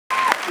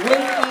Wake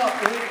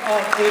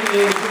up, it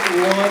is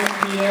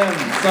 1 p.m.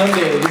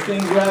 Sunday. This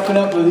thing's wrapping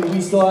up, but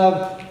we still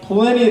have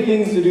plenty of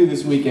things to do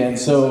this weekend.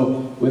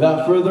 So,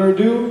 without further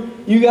ado,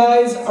 you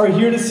guys are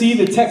here to see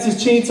the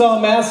Texas Chainsaw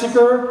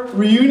Massacre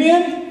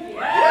reunion?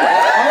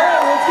 Yeah!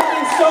 Alright, let's get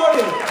things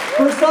started.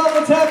 First off,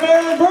 let's have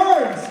Marilyn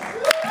Burns.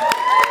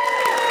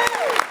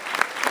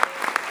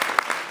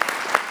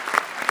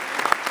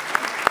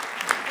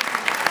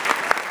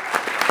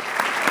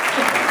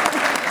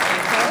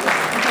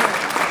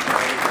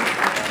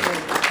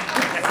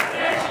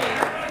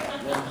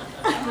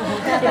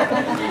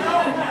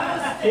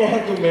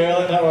 Welcome,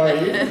 Marilyn. How are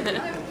you?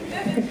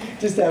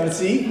 Just have a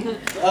seat.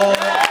 Everyone.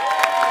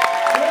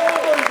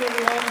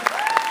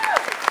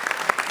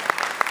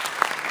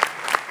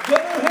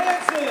 Gunnar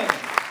Hansen.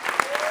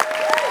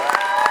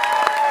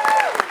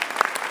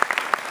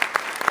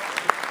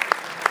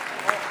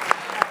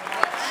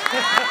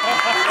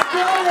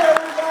 Gunnar,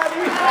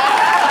 everybody.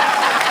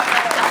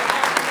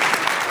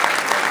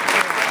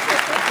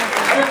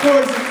 Of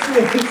course,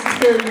 it's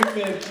Terry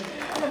McMinn.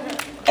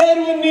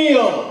 Edwin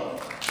Neal.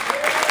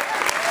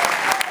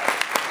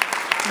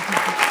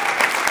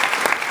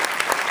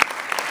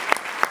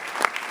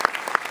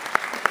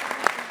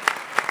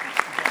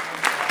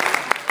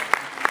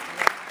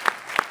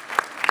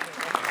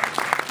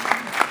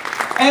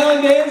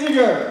 Alan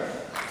Danziger.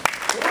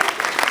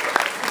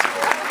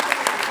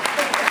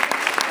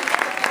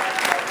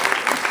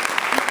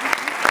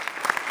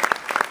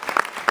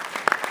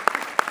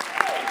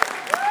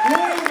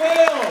 William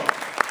Whale.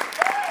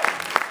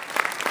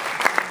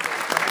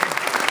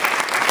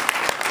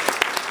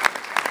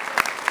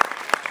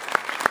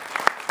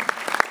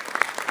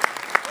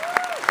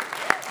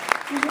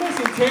 Who's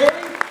missing?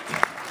 Terry?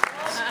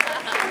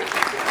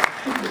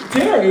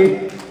 Terry?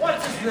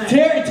 What's his name?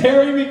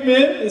 Terry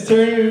McMinn? Is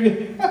Terry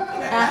McMinn?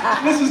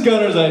 This is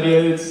Gunnar's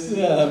idea. It's,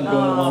 I'm going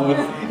along with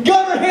it.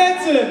 Gunnar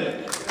Hansen!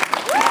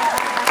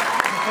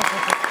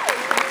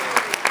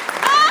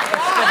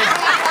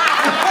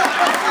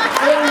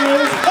 There he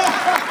is.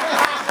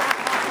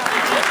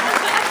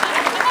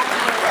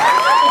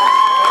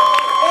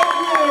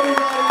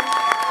 Everybody.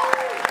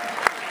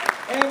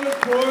 And of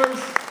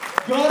course,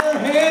 Gunnar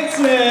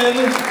Hansen.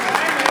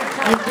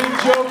 A big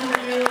joke for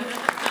you.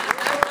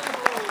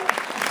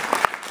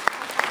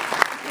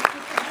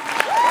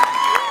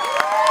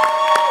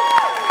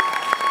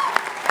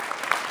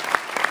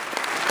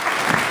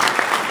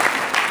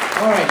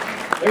 All right,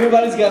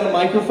 everybody's got a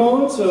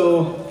microphone,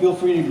 so feel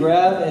free to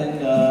grab,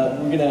 and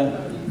we're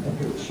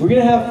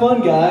gonna have fun,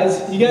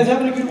 guys. You guys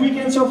having a good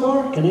weekend so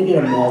far? Can I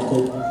get a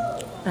malted?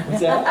 What's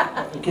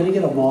that? Can I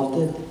get a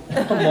malted? A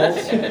malt?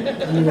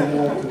 I need a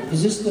malted.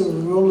 Is this the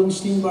Rolling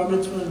Steam bar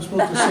mitzvah I'm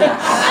supposed to say?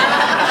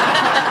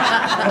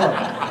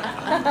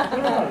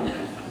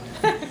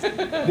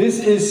 This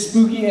is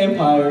Spooky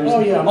Empire's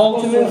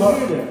ultimate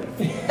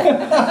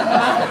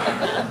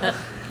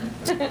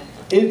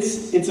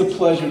It's a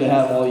pleasure to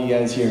have all you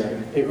guys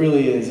here. It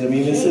really is. I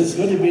mean, this is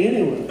good to be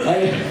anywhere.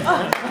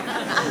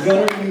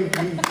 Gunnar,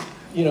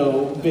 you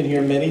know, been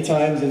here many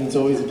times, and it's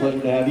always a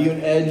pleasure to have you.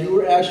 And Ed, you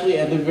were actually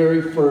at the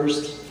very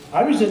first.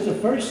 I was at the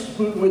first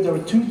where there were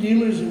 2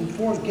 dealers and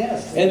 4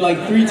 guests. And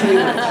like 3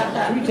 tables.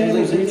 3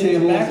 tables like 3 in the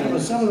tables back of a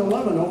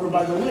 7-Eleven over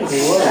by the lake.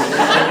 It was.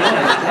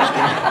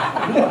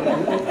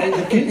 And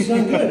the kids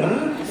done good,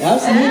 huh?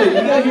 Absolutely.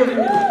 You got here.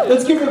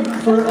 Let's give it up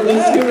for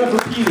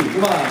Petey.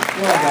 Come on,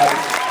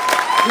 guys.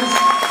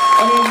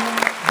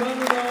 Gunnar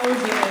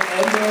knows and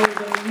Ed knows. I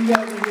mean, you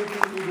guys are here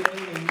from the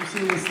beginning, and you've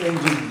seen this thing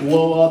just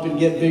blow up and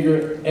get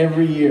bigger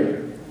every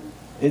year.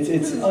 It's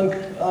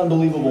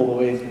unbelievable the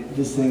way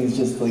this thing is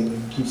just like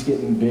keeps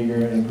getting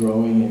bigger and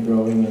growing and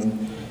growing,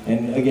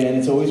 and again,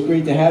 it's always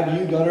great to have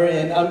you, Gunnar,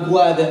 and I'm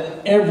glad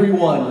that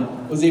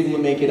everyone was able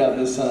to make it out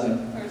this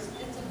time.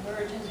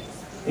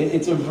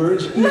 It's a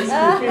virgin experience.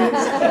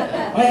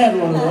 I had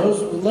one of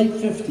those, late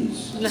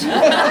 50s.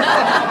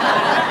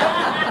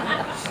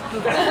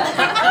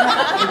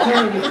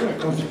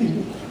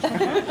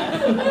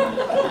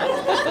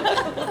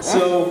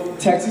 So,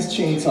 Texas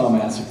Chainsaw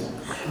Massacre.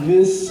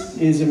 This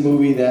is a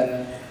movie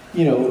that,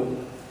 you know,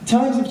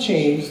 times have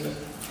changed.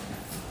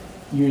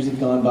 Years have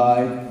gone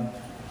by.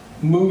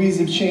 Movies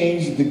have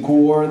changed. The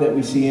gore that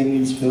we see in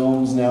these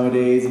films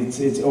nowadays,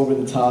 it's over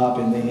the top,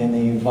 and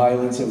the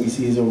violence that we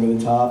see is over the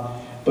top.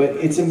 But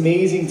it's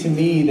amazing to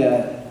me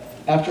that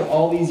after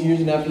all these years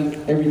and after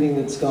everything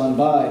that's gone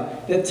by,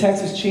 that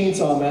Texas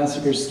Chainsaw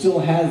Massacre still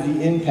has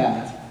the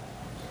impact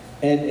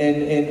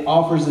and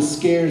offers the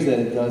scares that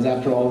it does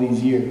after all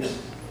these years.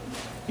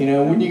 You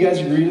know, wouldn't you guys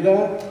agree to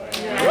that?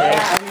 Yeah.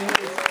 I mean,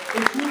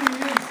 it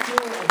truly is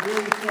still a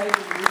very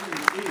frightening movie to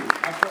see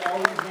after all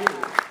these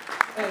years.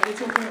 And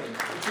it's okay.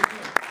 It's okay.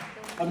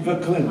 I'm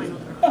verklempt.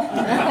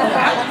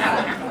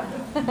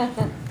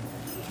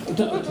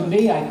 To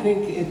me, I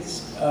think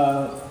it's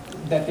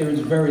that there is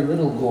very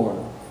little gore,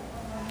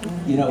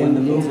 you know, in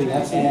the movie,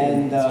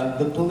 and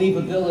the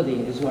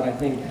believability is what I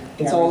think.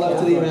 It's all up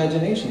to the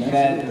imagination.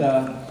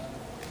 That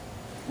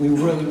we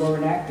really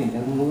weren't acting,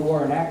 and we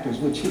weren't actors,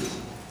 which is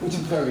which is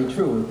very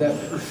true,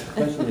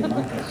 especially in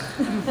my case.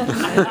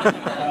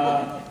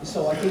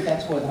 So I think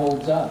that's what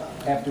holds up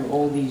after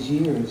all these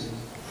years,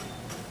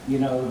 you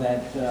know,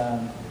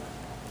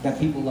 that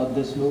people love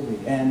this movie.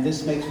 And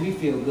this makes me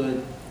feel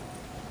good.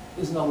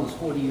 This is almost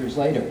 40 years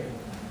later,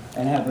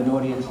 and have an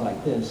audience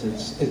like this.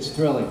 It's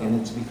thrilling, and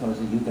it's because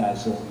of you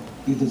guys, so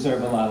you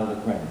deserve a lot of the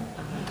credit.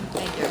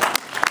 Thank you.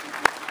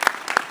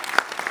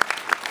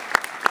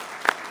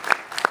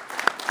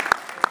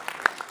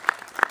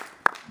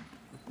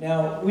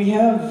 Now, we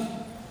have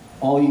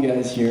all you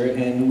guys here,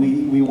 and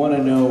we want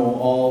to know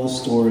all the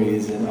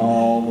stories and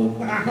all the...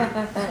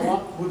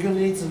 We're gonna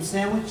need some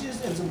sandwiches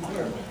and some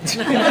clear.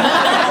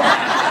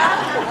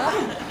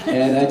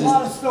 And A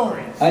lot of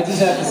stories. I just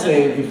have to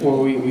say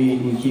before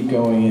we keep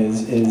going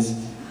is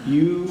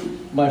you,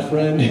 my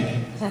friend,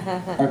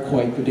 are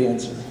quite the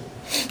dancer.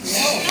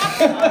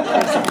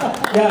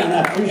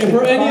 Yeah, And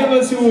for any of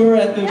us who were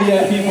at the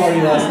VIP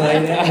party last night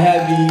and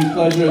had the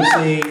pleasure of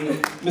seeing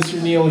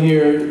Mr. Neil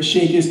here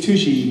shake his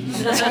tushy,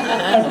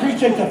 I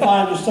appreciate the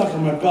fine that's stuck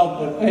in my belt,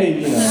 but hey,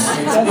 you know,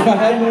 if I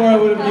had more, I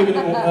would have given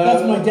it.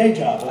 that's my day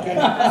job, okay?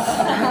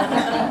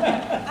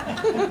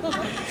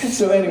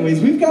 So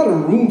anyways, we've got a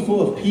room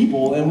full of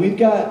people, and we've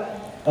got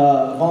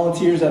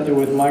volunteers out there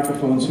with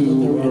microphones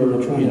who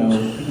are, you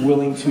know,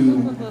 willing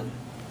to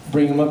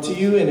bring them up to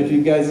you. And if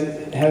you guys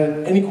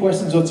have any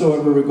questions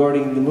whatsoever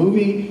regarding the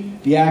movie,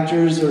 the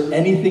actors, or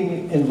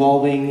anything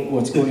involving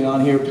what's going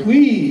on here,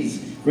 please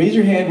raise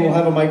your hand. We'll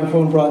have a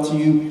microphone brought to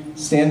you.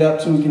 Stand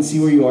up so we can see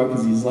where you are,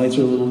 because these lights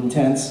are a little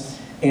intense.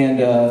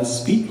 And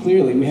speak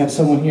clearly. We have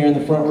someone here in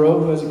the front row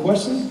who has a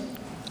question.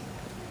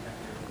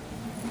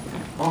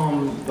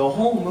 The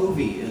whole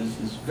movie is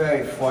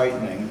very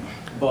frightening,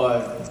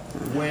 but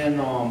when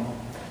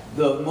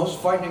the most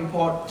frightening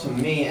part to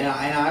me, and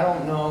I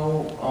don't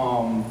know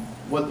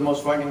what the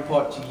most frightening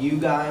part to you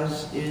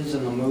guys is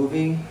in the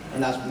movie,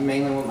 and that's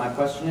mainly what my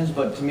question is,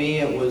 but to me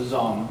it was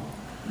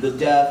the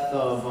death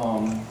of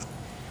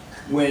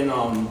when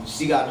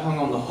she got hung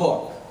on the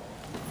hook.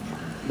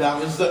 That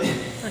was the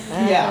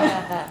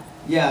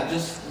yeah,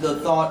 just the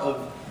thought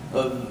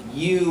of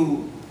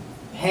you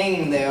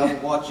hanging there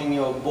watching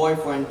your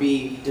boyfriend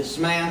be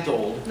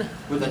dismantled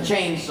with a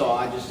chainsaw.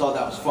 I just thought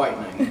that was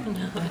frightening.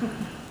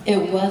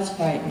 It was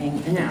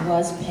frightening, and it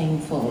was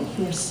painful.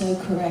 You're so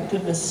correct,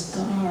 and the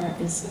scar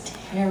is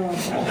terrible.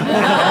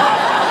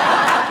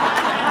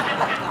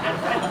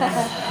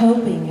 I'm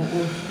hoping it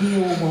will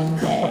heal one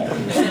day.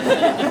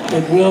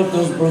 It will if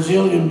those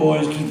Brazilian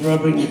boys keep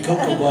rubbing the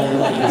cocoa butter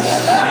like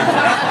that.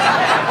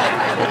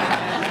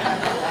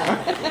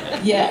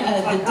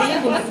 Yeah, the day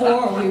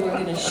before we were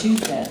going to shoot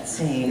that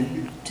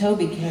scene,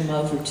 Toby came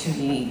over to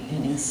me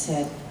and he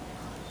said,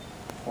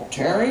 "Well,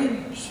 Terry,"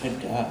 he said,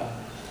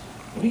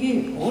 what do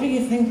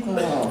you think we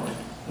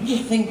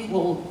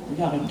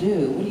got to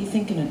do? What are you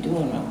thinking of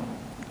doing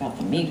about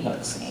the meat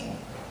hook scene?"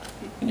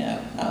 You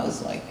know, I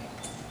was like,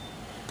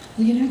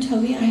 "Well, you know,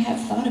 Toby, I have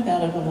thought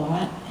about it a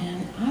lot,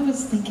 and I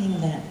was thinking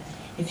that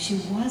if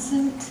she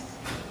wasn't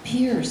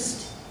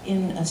pierced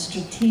in a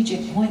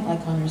strategic point,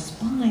 like on her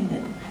spine,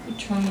 that I would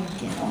try and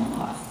get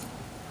off."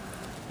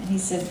 And he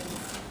said,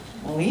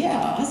 "Well,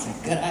 yeah, that's a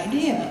good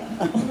idea."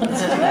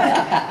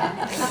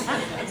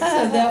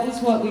 So that was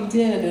what we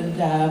did,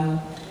 and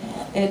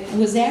it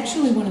was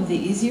actually one of the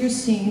easier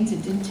scenes.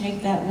 It didn't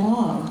take that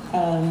long.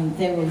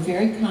 They were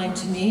very kind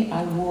to me.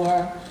 I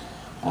wore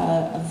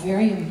a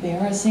very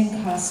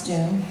embarrassing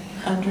costume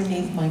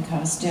underneath my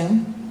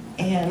costume,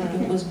 and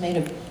it was made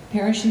of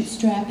parachute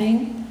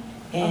strapping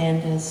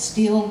and a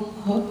steel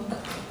hook.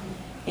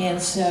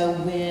 And so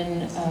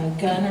when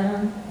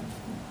Gunner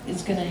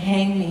is going to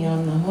hang me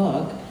on the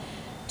hook,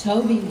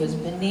 Toby was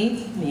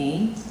beneath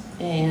me,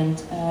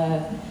 and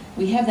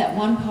we have that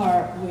one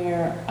part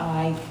where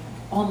I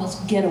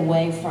almost get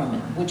away from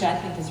it, which I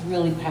think is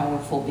really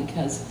powerful,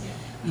 because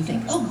you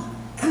think, "Oh,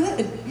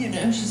 good, you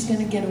know, she's going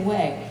to get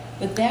away."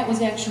 But that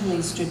was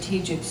actually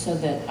strategic so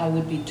that I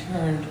would be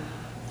turned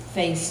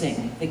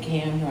facing the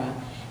camera.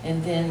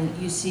 And then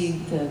you see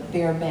the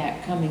bare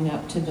back coming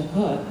up to the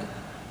hook,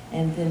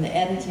 and then the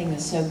editing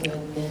is so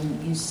good, then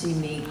you see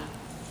me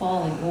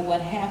falling. Well,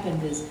 what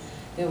happened is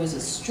there was a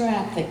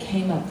strap that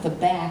came up the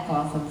back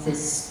off of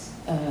this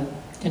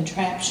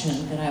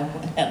contraption that I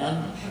had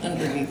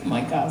underneath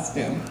my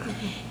costume.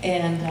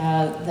 And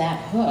that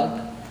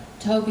hook,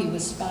 Toby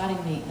was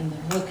spotting me, and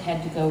the hook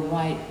had to go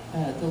right,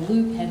 the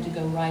loop had to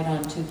go right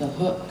onto the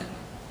hook,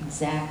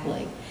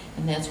 exactly.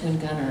 And that's when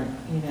Gunner,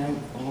 you know,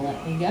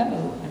 let me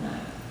go,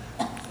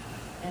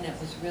 and it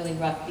was really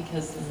rough,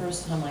 because the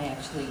first time my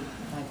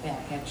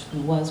back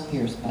actually was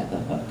pierced by the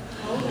hook.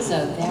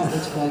 So that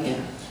was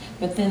rugged.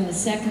 But then the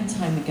second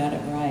time we got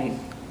it right,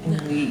 and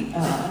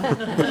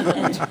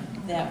and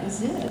that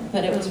was it.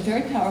 But it was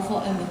very powerful,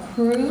 and the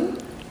crew,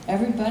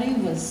 everybody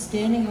was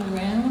standing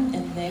around,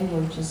 and they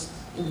were just,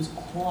 it was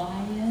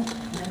quiet.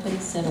 Nobody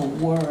said a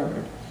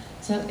word.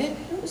 So it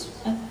was,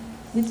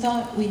 we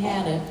thought we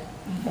had it,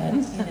 but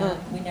you know,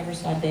 we never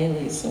saw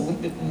dailies, so we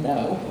didn't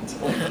know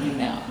until it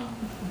came out.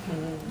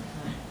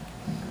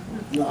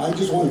 No, I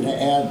just wanted to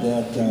add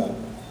that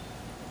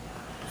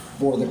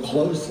for the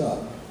close-up,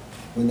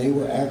 when they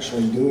were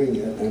actually doing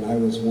it, and I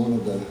was one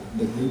of the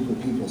group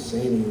of people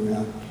standing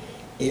around,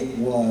 it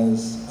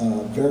was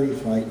very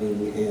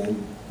frightening,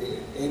 and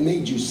it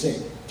made you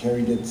sick.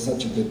 Terry did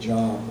such a good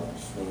job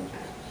of,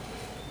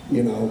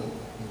 you know,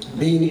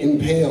 being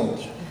impaled.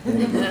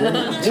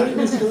 Very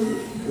disturbing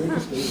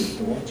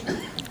to watch.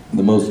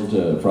 The most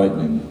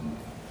frightening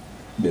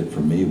bit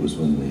for me was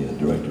when the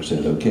director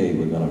said, "Okay,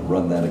 we're going to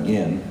run that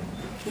again."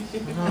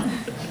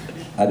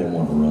 I didn't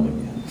want to run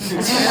again.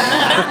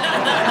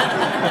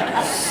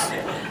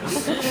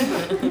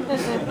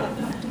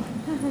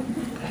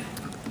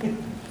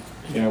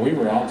 Yeah, we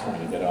were all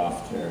trying to get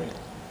off Terry.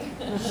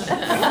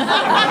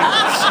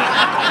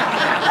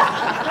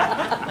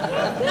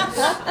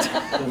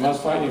 The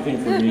most frightening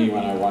thing for me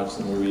when I watch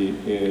the movie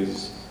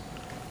is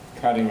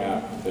cutting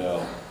out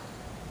Bill.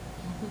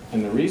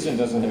 And the reason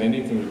doesn't have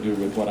anything to do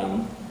with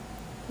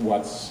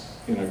what's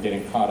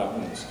getting caught up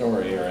in the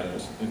story or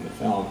in the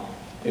film.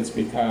 It's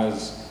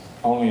because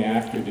only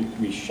after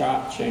we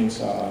shot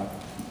Chainsaw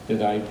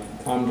did I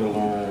come to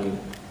learn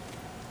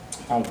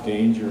how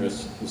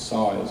dangerous the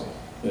saw is.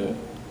 The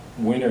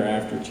winter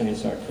after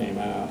Chainsaw came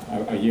out,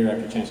 a year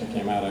after Chainsaw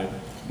came out, I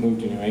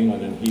moved to New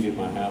England and heated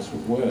my house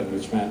with wood,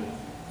 which meant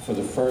for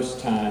the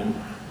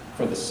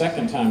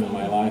second time in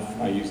my life,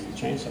 I used the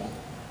chainsaw.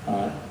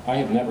 I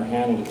had never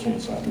handled a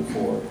chainsaw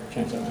before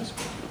Chainsaw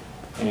Massacre,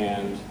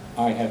 and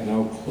I had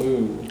no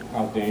clue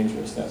how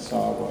dangerous that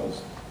saw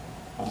was.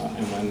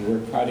 And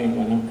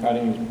when I'm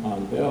cutting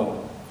on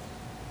Bill,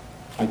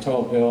 I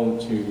told Bill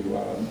to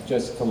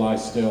just to lie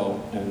still,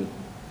 and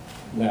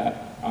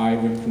that I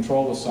would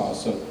control the saw,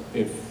 so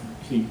if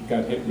he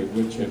got hit with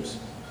wood chips,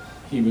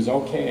 he was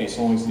okay as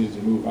long as he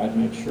didn't move. I'd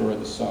make sure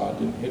the saw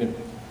didn't hit him.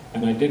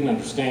 And I didn't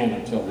understand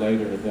until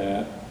later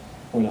that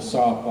when a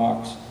saw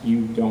bucks,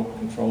 you don't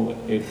control it.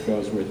 It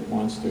goes where it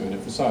wants to. And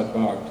if the saw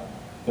bucked,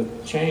 the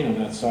chain on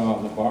that saw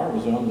on the bar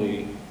was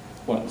only,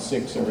 what,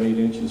 6 or 8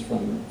 inches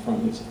from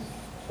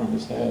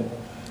his head.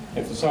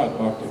 If the saw had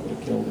bucked, it would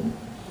have killed him.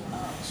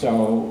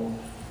 So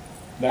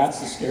that's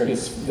the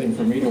scariest thing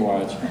for me to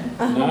watch,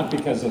 not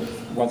because of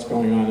what's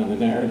going on in the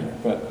narrative,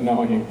 but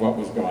knowing what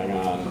was going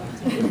on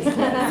in the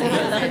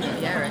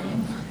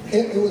film.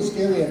 It was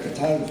scary at the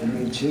time for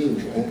me too,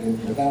 and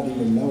without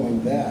even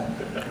knowing that,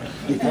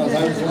 because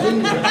I was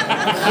laying there.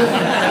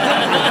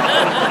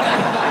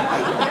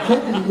 I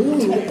couldn't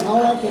move, and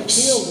all I could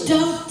feel was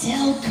Don't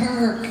tell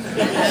Kirk.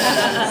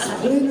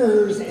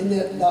 splinters and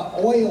the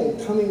oil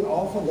coming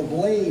off of the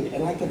blade,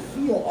 and I could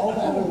feel all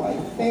that on my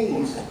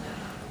face.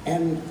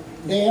 And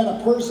they had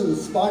a person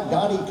spot,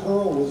 Dottie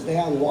Curl was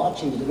down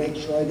watching to make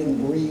sure I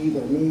didn't breathe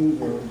or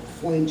move or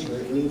flinch or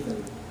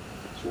anything.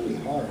 It's really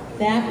hard.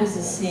 That was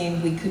a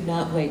scene we could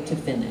not wait to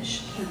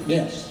finish.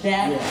 Yes.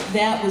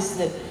 That was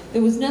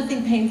there was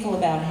nothing painful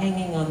about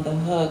hanging on the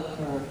hook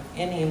or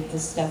any of the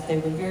stuff. They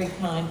were very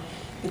kind,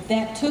 but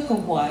that took a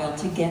while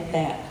to get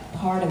that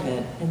part of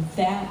it, and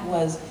that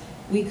was,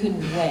 we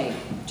couldn't wait.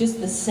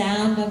 Just the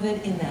sound of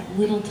it in that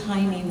little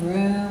tiny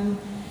room,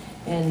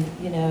 and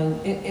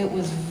it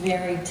was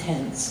very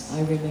tense.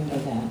 I remember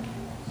that.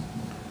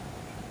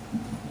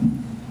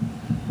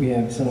 We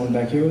have someone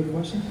back here with a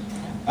question?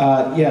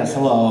 Yes,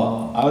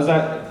 hello.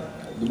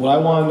 What I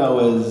want to know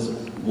is,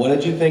 what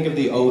did you think of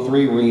the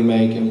 '03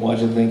 remake, and what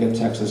did you think of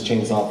Texas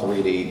Chainsaw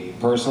 3D?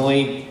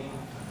 Personally,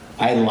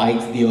 I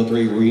liked the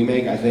 '03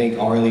 remake. I think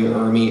Arlie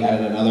Ermey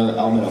added another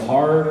element of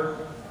horror.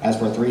 As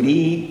for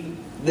 3D,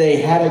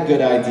 they had a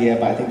good idea,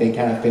 but I think they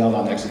kind of failed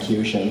on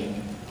execution.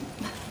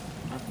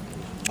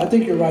 I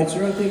think you're right,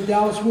 sir. I think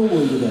Dallas will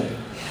win today.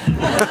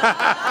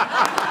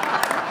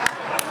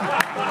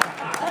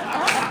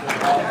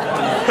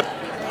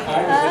 I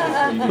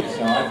was in the 3D,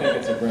 so I think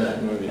it's a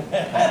brilliant movie.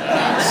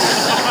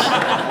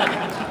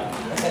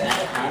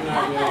 I'm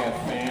not really a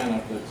fan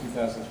of the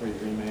 2003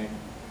 remake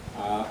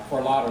for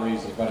a lot of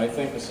reasons, but I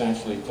think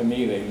essentially, to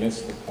me, they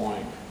missed the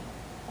point.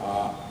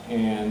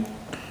 And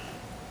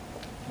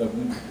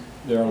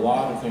there are a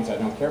lot of things I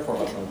don't care for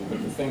about the movie,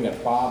 but the thing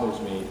that bothers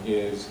me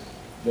is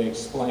they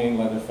explain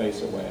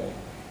Leatherface away.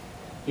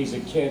 He's a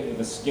kid with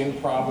a skin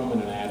problem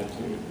and an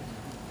attitude.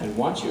 And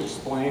once you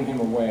explain him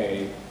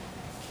away,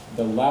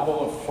 the level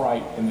of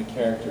fright in the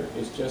character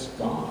is just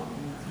gone.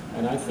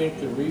 And I think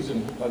the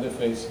reason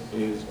Leatherface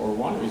is, or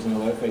one reason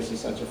Leatherface is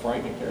such a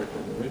frightening character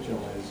in the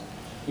original is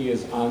he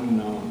is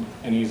unknown,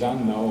 and he's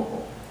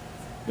unknowable.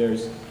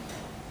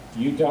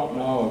 You don't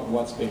know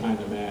what's behind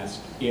the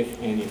mask, if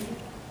anything.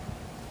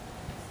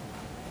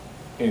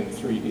 In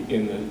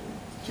the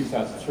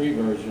 2003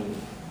 version,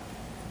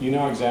 you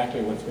know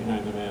exactly what's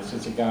behind the mask.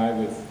 It's a guy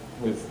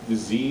with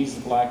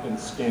diseased blackened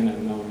skin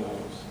and no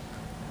nose.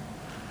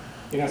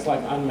 It's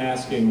like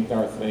unmasking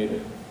Darth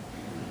Vader.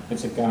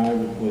 It's a guy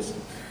with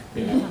blisters.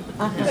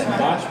 It's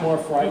much more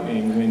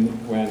frightening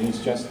when he's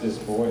just this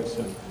voice,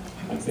 and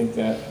I think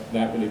that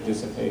really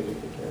dissipated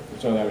the character.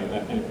 So anyway,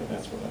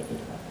 that's what I did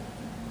about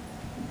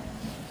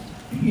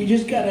that. You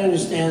just got to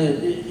understand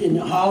that in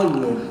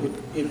Hollywood,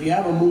 if you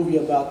have a movie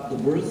about the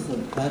birth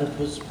of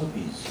platypus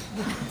puppies,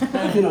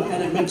 you know,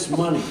 and it makes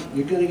money,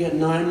 you're going to get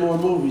 9 more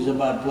movies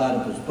about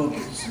platypus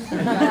puppies.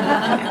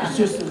 It's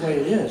just the way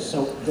it is.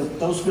 So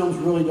those films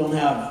really don't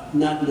have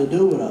nothing to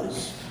do with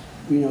us.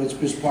 You know, it's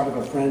just part of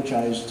a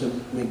franchise to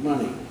make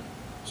money.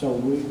 So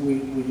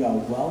we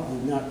go, well,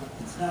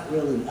 it's not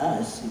really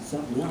us, it's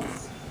something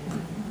else.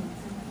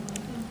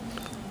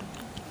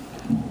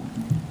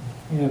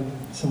 We have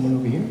someone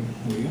over here.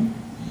 There you go.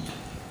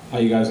 How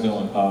you guys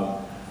doing?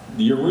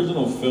 The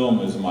original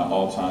film is my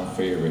all-time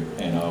favorite,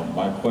 and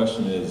my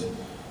question is,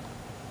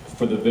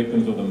 for the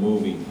victims of the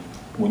movie,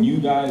 when you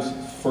guys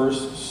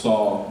first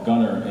saw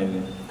Gunnar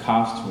in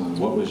costume,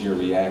 what was your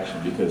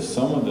reaction? Because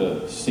some of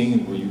the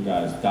scenes where you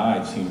guys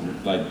died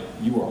seemed like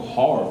you were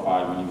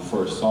horrified when you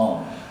first saw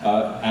him.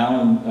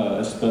 Alan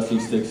especially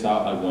sticks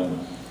out, like when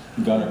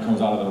Gunnar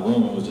comes out of the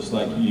room, it was just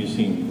like you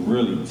seemed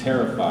really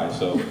terrified.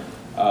 So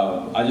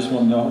I just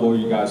want to know what were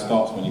your guys'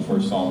 thoughts when you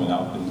first saw him in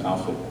the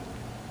outfit?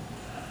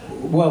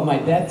 Well, my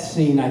death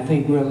scene, I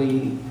think,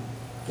 really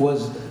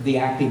was the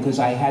acting, because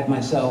I had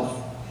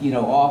myself, you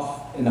know,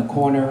 off in a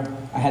corner.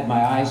 I had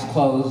my eyes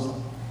closed,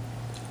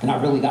 and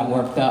I really got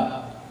worked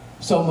up.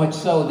 So much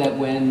so that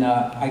when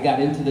I got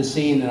into the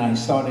scene and I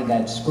started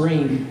that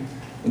scream,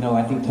 you know,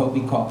 I think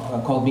Toby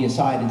called me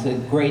aside and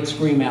said, "Great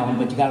scream, Alan,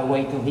 but you got to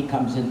wait till he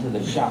comes into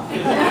the shop."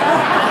 You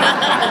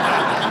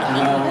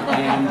know,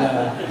 and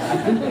I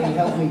think they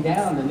held me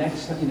down. The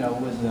next, you know,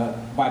 was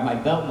by my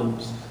belt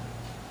loops,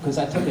 because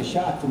I took a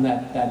shot from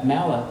that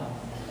mallet,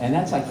 and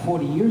that's like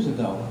 40 years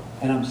ago,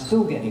 and I'm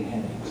still getting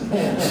headaches. You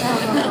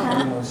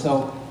know,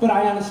 so, but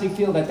I honestly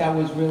feel that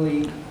was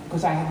really,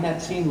 because I had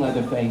not seen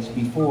Leatherface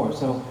before,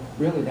 so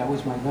really that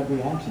was my gut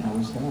reaction. I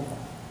was terrified.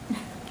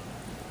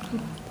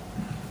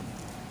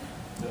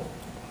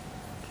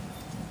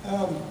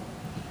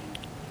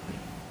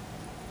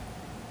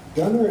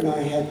 Gunnar and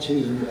I had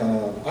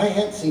to, I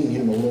had seen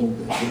him a little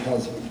bit,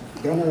 because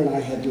Gunnar and I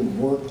had to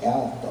work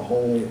out the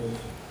whole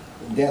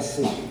death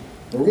scene.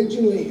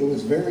 Originally, it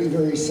was very,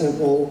 very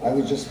simple. I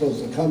was just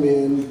supposed to come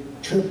in,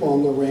 trip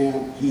on the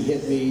ramp, he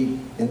hit me,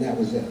 and that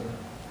was it.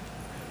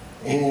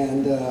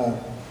 And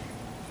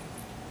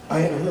I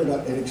had heard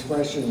an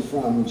expression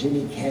from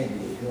Jimmy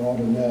Cagney, who ought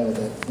to know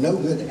that no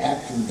good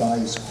actor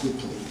dies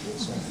quickly,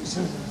 is what he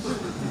said.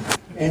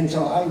 And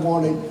so I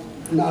wanted,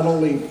 not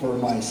only for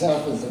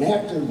myself as an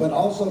actor, but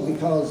also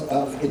because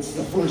it's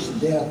the first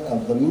death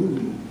of the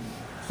movie,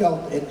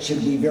 felt it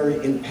should be very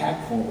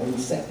impactful and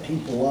set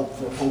people up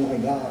for, oh my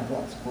God,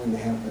 what's going to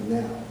happen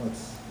now?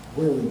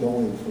 Where are we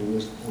going from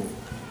this point?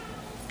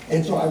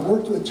 And so I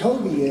worked with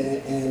Toby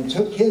and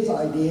took his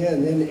idea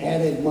and then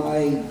added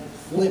my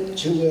flip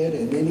to it,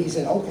 and then he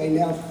said, okay,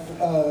 now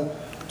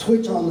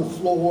twitch on the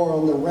floor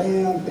on the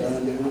ramp,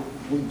 and then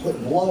we put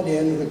blood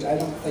in, which I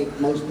don't think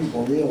most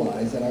people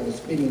realize, that I was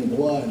spitting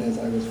blood as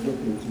I was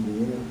flipping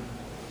through the air.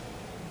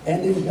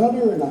 And then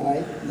Gunnar and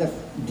I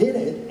did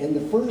it, and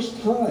the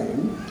first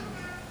time,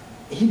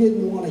 he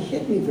didn't want to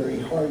hit me very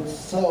hard,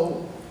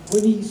 so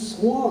when he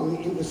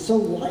swung, it was so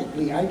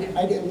lightly, I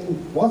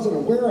wasn't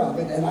aware of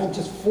it, and I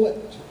just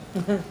flipped.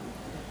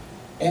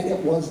 And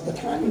the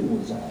timing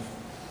was off.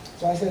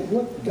 So I said,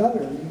 look,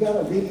 Gunnar, you got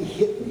to really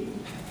hit me,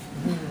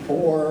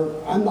 or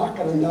I'm not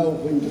going to know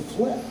when to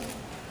flip.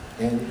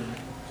 And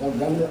so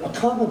Gunnar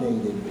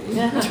accommodated me.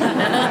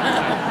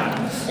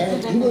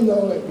 And even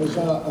though it was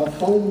a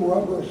foam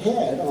rubber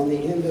head on the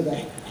end of the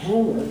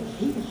hammer,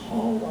 he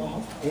hauled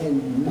off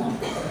and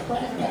knocked the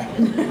crap out of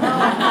me.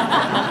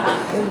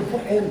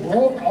 and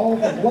broke all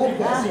the blood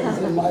vessels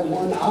in my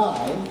one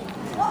eye.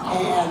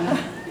 And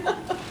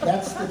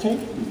that's the take.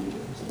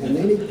 And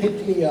then he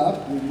picked me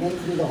up, and went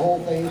through the whole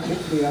thing,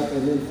 picked me up,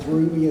 and then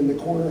threw me in the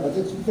corner of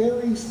this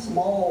very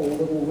small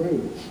little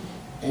room.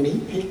 And he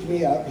picked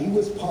me up, he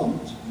was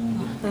pumped,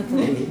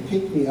 and he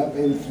picked me up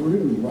and threw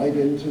me right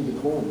into the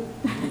corner.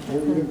 I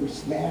remember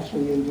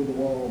smashing into the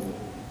wall.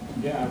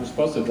 Yeah, I was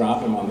supposed to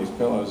drop him on these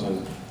pillows,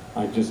 and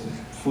I just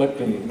flipped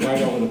him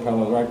right over the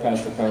pillows, right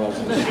past the pillows,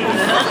 and he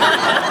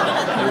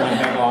went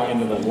headlong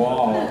into the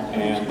wall,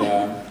 and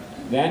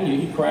then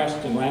he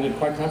crashed and landed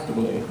quite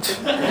comfortably.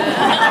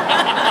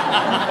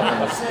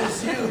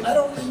 Says you. I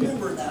don't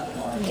remember that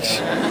part.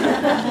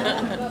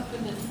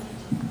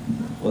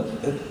 Well,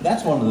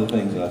 that's one of the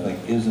things that I think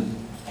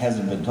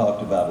hasn't been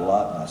talked about a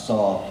lot, and I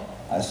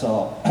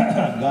saw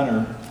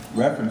Gunnar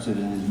reference it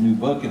in his new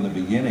book in the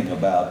beginning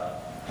about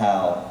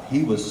how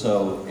he was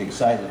so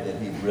excited that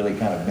he'd really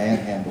kind of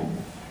manhandled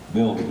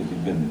Bill because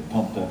he'd been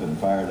pumped up and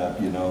fired up,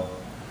 you know.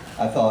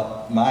 I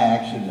thought my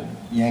action of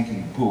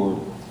yanking poor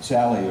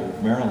Sally or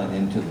Marilyn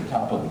into the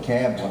top of the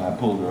cab when I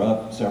pulled her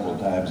up several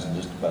times and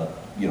just about,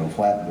 you know,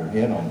 flattened her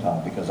head on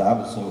top because I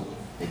was so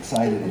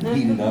excited and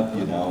heated up,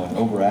 you know, and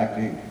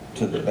overacting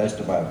to the best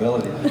of my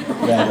ability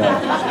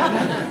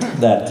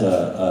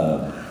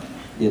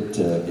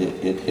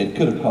it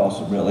could have caused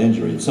some real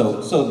injury.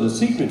 So the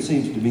secret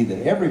seems to be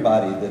that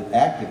everybody that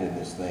acted in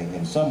this thing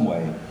in some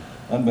way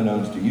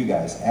unbeknownst to you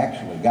guys,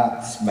 actually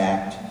got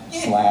smacked,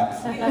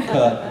 slapped,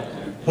 cut,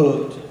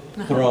 hooked,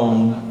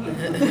 thrown.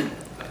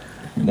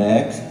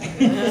 Next.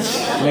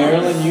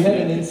 Marilyn, you had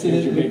an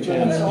incident with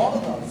All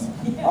of those.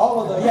 All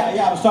of those.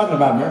 Yeah, I was talking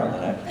about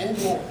Marilyn.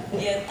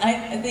 Yeah,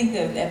 I think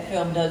that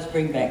film does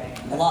bring back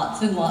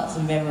lots and lots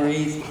of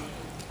memories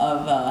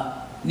of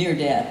near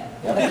death.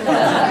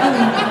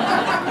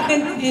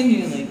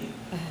 Continually.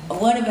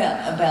 What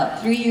about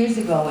 3 years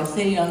ago, I was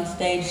sitting on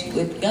stage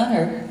with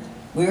Gunnar.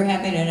 We were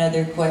having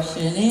another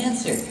question and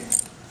answer.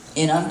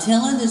 And I'm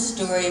telling the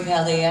story of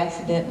how they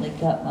accidentally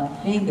cut my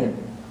finger.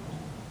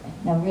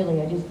 Now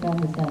really, I just found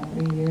this out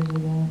 3 years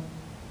ago.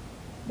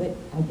 But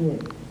I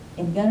did.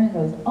 And Gunnar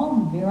goes, "Oh,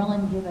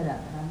 Marilyn, give it up."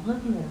 And I'm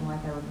looking at him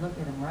like I would look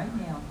at him right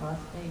now across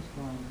stage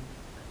going,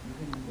 "You're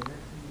going to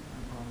embarrass me in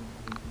front of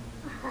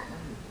people."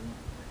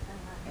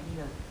 And he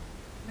goes,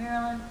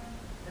 "Marilyn,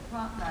 the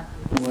prop not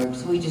didn't work,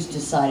 so we just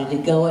decided to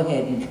go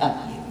ahead and cut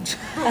you."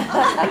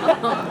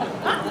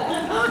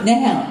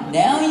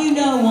 Now you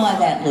know why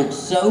that looks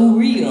so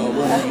real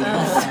when they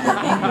cut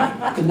your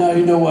finger. And now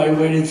you know why I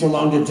waited so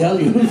long to tell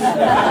you.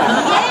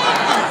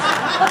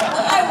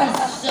 I was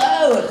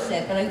so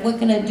upset, but what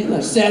can I do?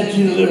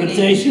 Statute of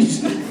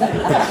limitations.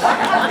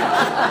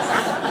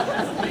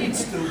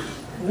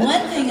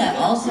 One thing I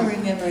also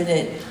remember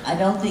that I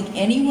don't think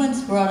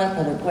anyone's brought up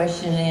at a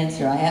question and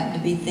answer. I happen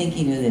to be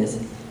thinking of this.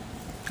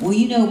 Well,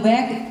 you know,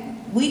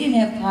 we didn't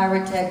have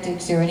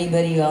pyrotechnics or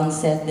anybody on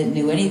set that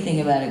knew anything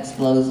about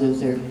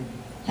explosives or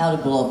how to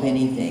blow up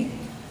anything.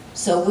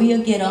 So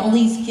we'll get all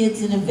these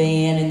kids in a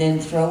van and then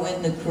throw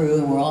in the crew,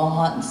 and we're all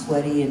hot and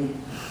sweaty, and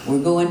we're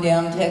going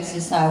down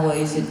Texas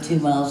highways at 2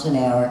 miles an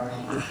hour,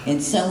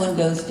 and someone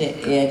goes to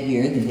Ed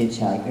here, the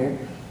hitchhiker,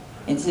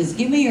 and says,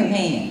 "Give me your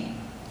hand."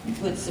 He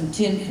puts some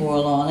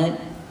tinfoil on it,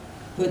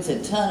 puts a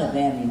ton of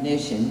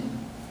ammunition,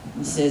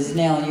 and says,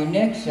 "Now in your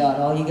next shot,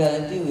 all you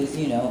gotta do is,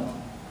 you know,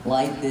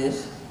 light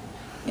this,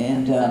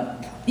 and,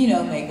 you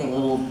know, make a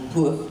little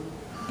poof,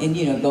 and,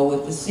 you know, go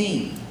with the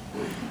scene."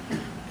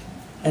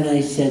 And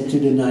I said to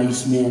the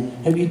nice man,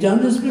 "Have you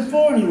done this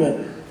before?" And he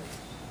went,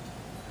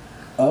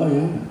 "Oh,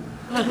 yeah."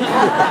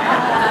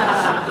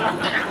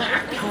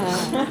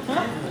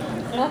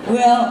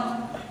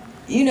 Well,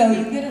 you know,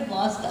 you could have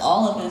lost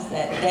all of us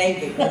that day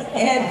because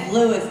Ed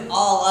blew us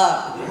all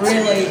up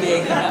really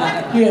big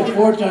time. We had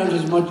 4 times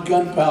as much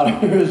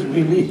gunpowder as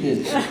we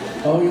needed.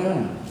 Oh,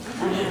 yeah.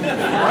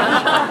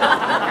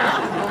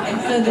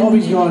 And so the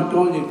Toby's going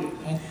to,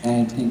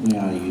 I think we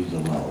ought to use a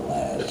little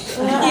less.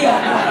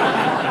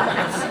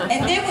 yeah.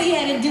 And then we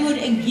had to do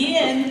it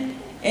again,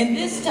 and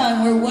this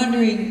time we're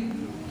wondering,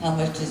 how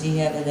much does he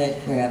have of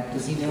that crap?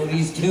 Does he know what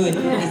he's doing?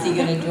 Is he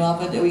going to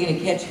drop it? Are we going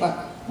to catch fire?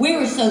 We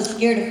were so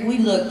scared if we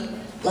looked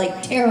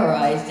like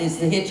terrorized as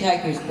the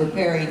hitchhiker's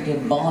preparing to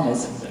bomb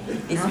us.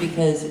 It's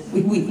because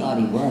we thought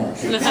he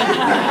was.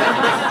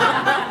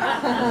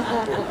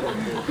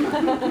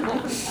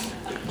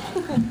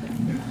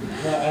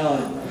 Now,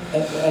 Alan,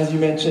 as you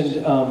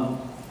mentioned,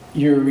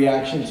 your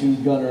reaction to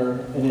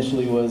Gunnar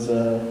initially was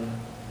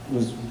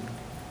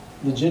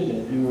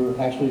legitimate. You were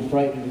actually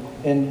frightened,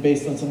 and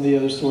based on some of the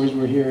other stories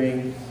we're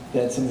hearing,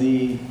 that some of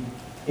the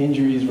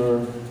injuries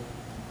were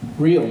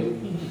real.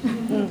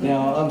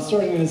 Now, I'm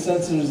starting to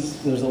sense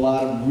there's a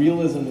lot of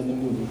realism in the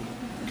movie.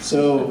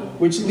 So,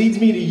 which leads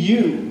me to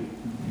you,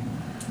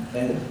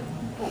 Ed.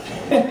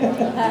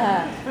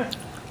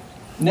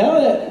 Now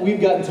that we've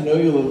gotten to know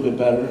you a little bit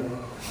better,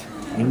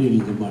 I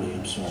needed the money,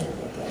 I'm sorry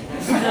about that.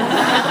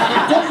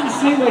 it doesn't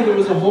seem like there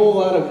was a whole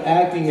lot of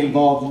acting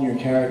involved in your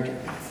character.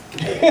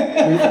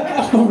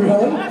 Oh,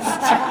 really?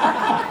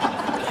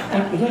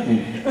 What does that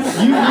mean?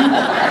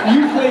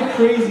 You play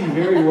crazy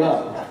very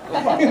well.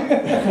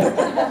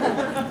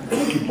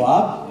 Thank you,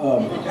 Bob.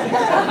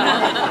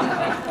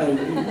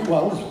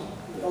 Well,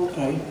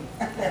 okay.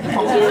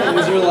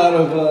 Was there a lot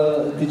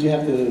of, did you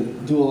have to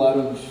do a lot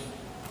of...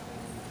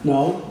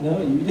 No,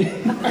 No, you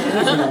didn't. it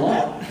wasn't a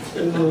lot.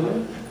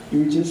 You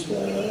were just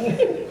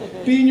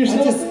being I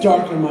yourself. just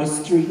darkened my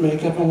street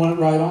makeup and went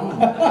right on.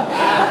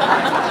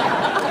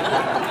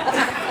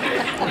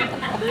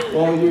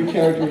 Well, your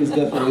character is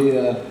definitely...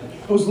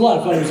 It was a lot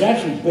of fun. It was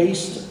actually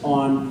based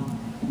on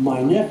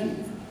my nephew,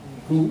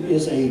 who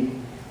is a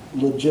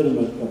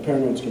legitimate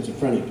paranoid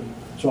schizophrenic.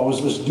 So I was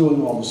just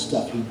doing all the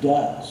stuff he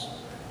does.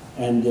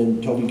 And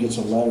then Toby gets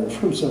a letter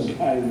from some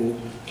guy in the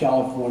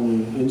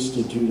California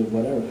Institute of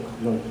whatever.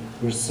 Going,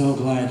 "We're so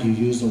glad you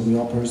used a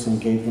real person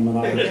and gave them an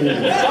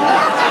opportunity."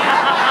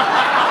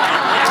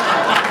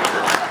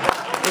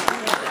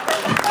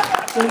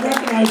 So he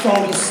recognized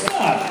all this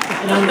stuff.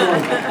 And I'm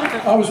going,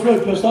 I was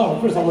really pissed off.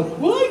 At first I'm like,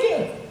 "Well, I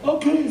get it.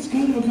 Okay, it's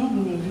kind of a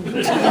compliment."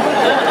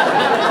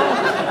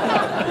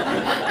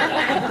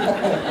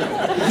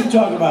 You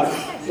talk about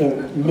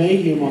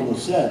mayhem on the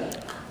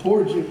set.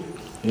 Poor Jim.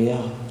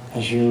 Yeah,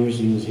 I sure wish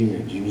he was here,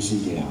 Jimmy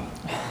Seedale.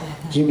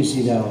 Jimmy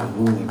Seedale was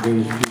one of the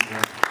greatest people.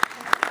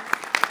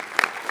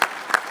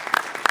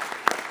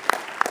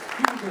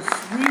 He was the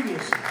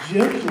sweetest,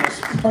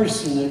 gentlest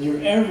person that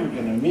you're ever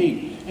going to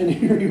meet. And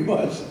here he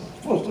was,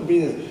 supposed to be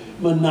this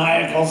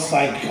maniacal,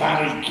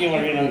 psychotic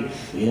killer, you know.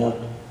 Yeah,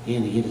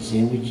 Andy, get a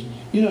sandwich.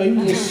 You know, he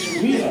was just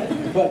sweet.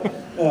 But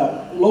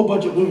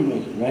low-budget movie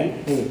making,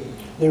 right?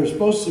 They were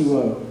supposed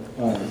to,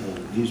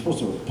 he was supposed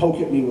to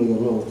poke at me with a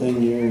little thing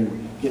here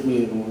and get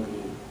me,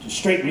 to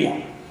straighten me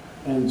out.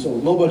 And so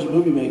low-budget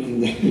movie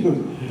making,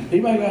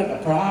 anybody got a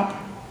prop?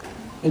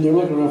 And they're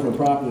looking around for a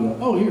prop and they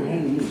go, oh, here,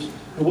 hand me this.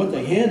 And what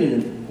they handed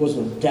him was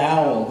a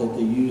dowel that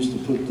they used to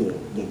put the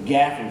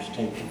gaffer's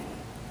tape on.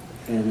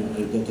 And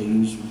that they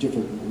use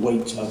different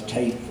weights of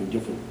tape for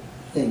different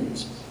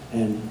things.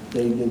 And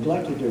they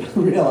neglected to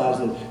realize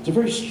that it's a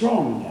very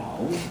strong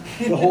dowel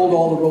to hold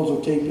all the rolls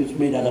of tape. It's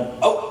made out of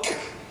oak.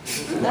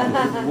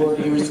 The word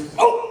here is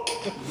oak.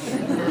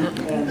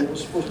 And it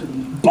was supposed to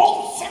be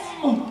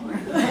balsam.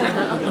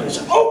 It's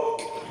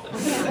oak.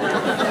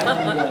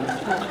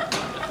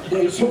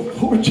 And, so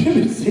poor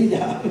Jimmy see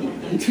now,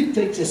 he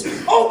takes this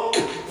oak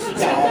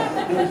dowel.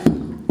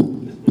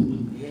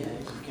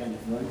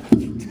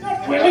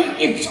 Not really,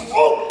 it's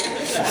oak!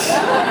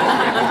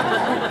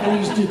 And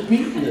he's just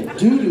beating the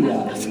doo-doo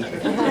out of me.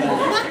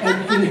 And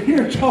you can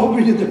hear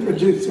Toby, the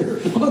producer,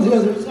 on the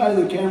other side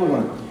of the camera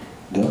going,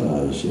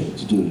 gosh,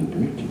 it's doing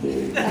great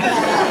today.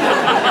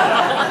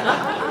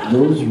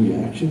 Those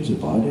reactions,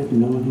 if I didn't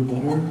know any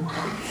better,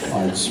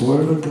 I'd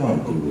swear to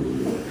God they were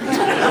real.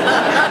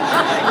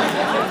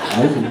 I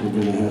think we're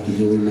going to have to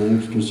give him an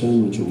extra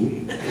sandwich a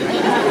week.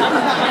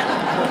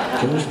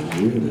 Just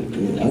really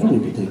good. I don't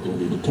even think we'll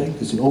need to take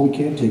this. Oh, we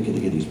can't take it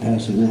again. He's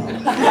passing out.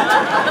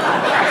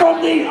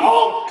 From the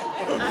oak!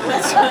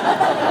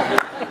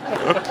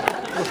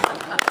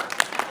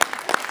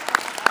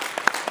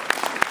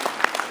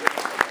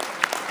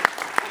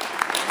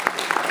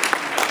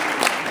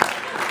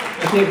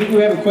 Okay, I think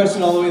we have a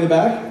question all the way in the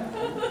back.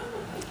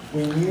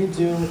 When you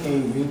do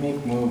a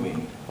remake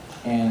movie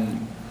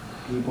and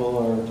people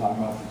are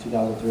talking about the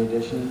 2003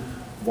 edition,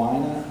 why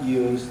not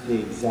use the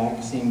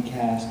exact same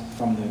cast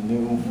from the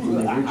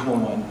original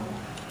one?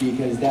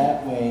 Because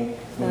that way,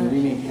 when the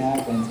remake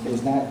happens,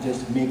 it's not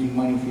just making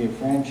money for your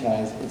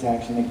franchise, it's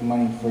actually making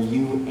money for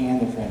you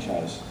and the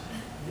franchise.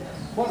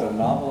 What a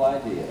novel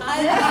idea.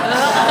 Stand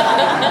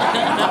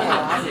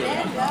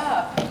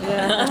up.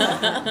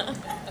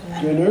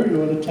 Jenner, you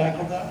want to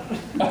tackle that?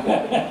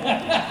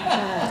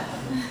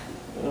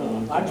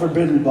 I'm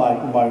forbidden by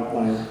my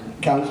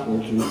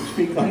counselor to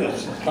speak on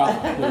this.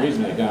 The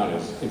reason they don't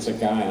is it's a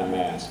guy in a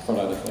mask for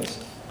other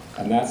places.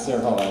 And that's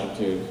their whole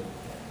attitude.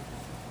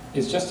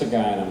 It's just a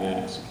guy in a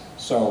mask.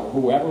 So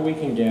whoever we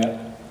can get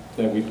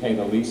that we pay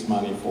the least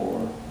money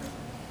for,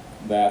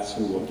 that's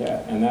who we'll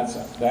get. And that's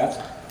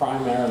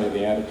primarily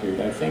the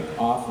attitude. I think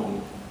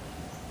often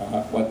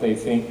what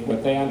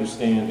they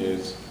understand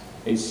is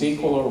a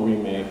sequel or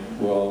remake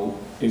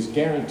is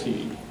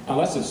guaranteed,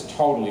 unless it's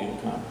totally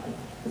incompetent.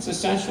 It's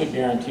essentially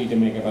guaranteed to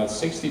make about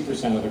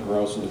 60% of the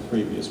gross of the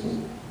previous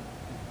movie.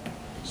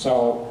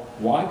 So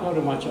why go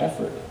to much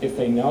effort if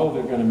they know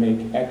they're going to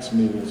make X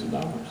millions of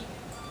dollars?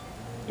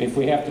 If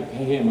we have to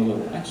pay him a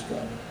little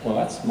extra, well,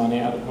 that's money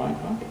out of my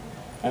pocket.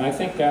 And I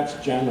think that's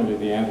generally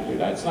the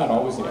attitude. It's not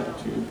always the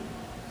attitude,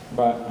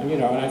 but, you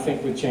know, and I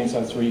think with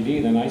Chainsaw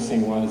 3D, the nice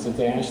thing was that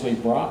they actually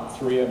brought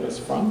 3 of us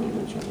from the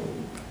original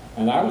movie.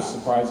 And I was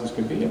surprised as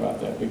could be about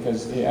that,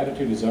 because the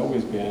attitude has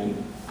always been,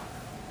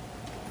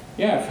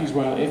 yeah, if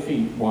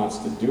he wants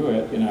to do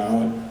it, you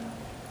know,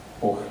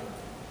 or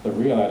the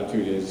real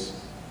attitude is,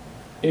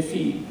 if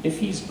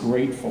he's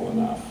grateful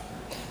enough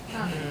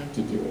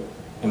to do it.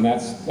 And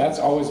that's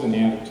always been the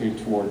attitude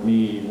toward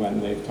me when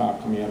they've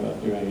talked to me about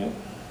doing it.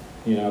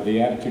 You know,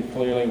 the attitude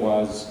clearly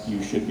was,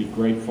 you should be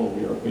grateful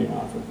we are being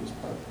offered this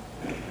part.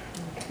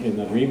 In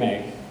the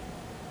remake,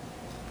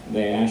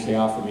 they actually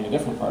offered me a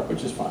different part,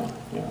 which is fine.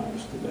 You know, I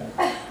understood that.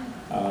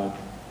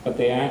 But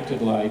they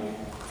acted like,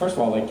 first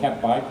of all, they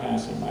kept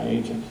bypassing my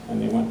agent,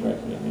 and they went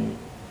directly at me.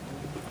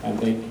 And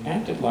they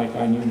acted like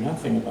I knew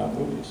nothing about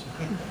movies.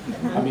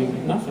 I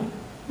mean, nothing.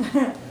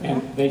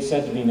 And they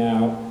said to me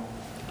now,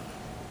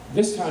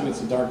 this time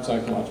it's a dark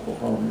psychological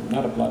horror movie,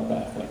 not a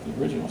bloodbath like the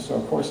original. So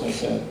of course I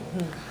said,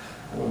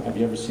 oh, have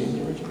you ever seen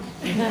the original?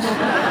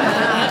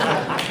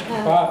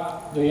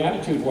 But the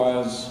attitude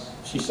was,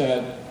 she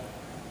said,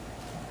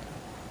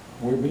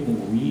 we're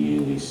being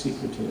really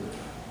secretive.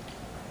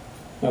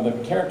 Now the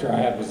character I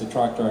had was the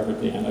truck driver at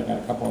the end. I got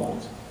a couple of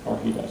lines, or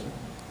he doesn't.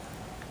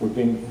 We're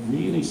being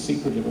really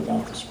secretive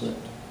about the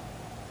script.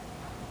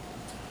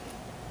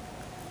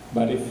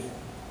 But if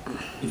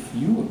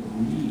you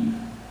agree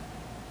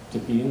to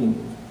be in the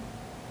movie,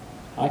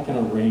 I can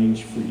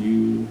arrange for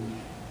you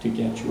to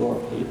get your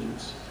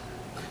pages.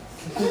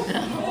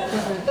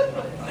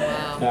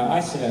 Now I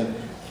said,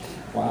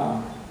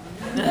 wow,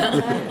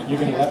 you're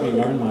going to let me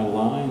learn my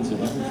lines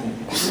and everything.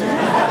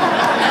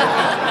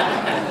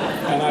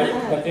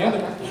 But the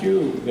other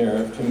cue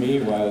there to me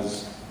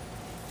was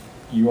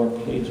your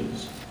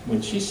pages.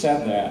 When she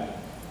said that,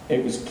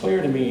 it was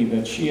clear to me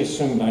that she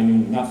assumed I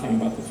knew nothing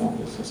about the film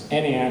business.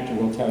 Any actor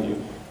will tell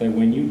you that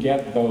when you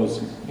get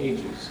those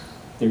pages,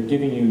 they're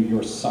giving you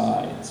your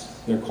sides.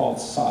 They're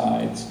called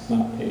sides,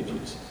 not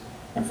pages.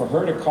 And for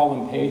her to call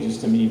them pages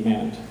to me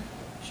meant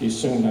She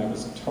assumed I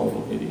was a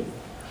total idiot.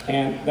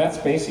 And that's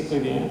basically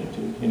the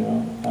attitude, you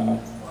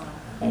know.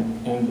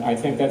 And I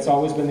think that's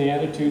always been the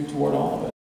attitude toward all of us.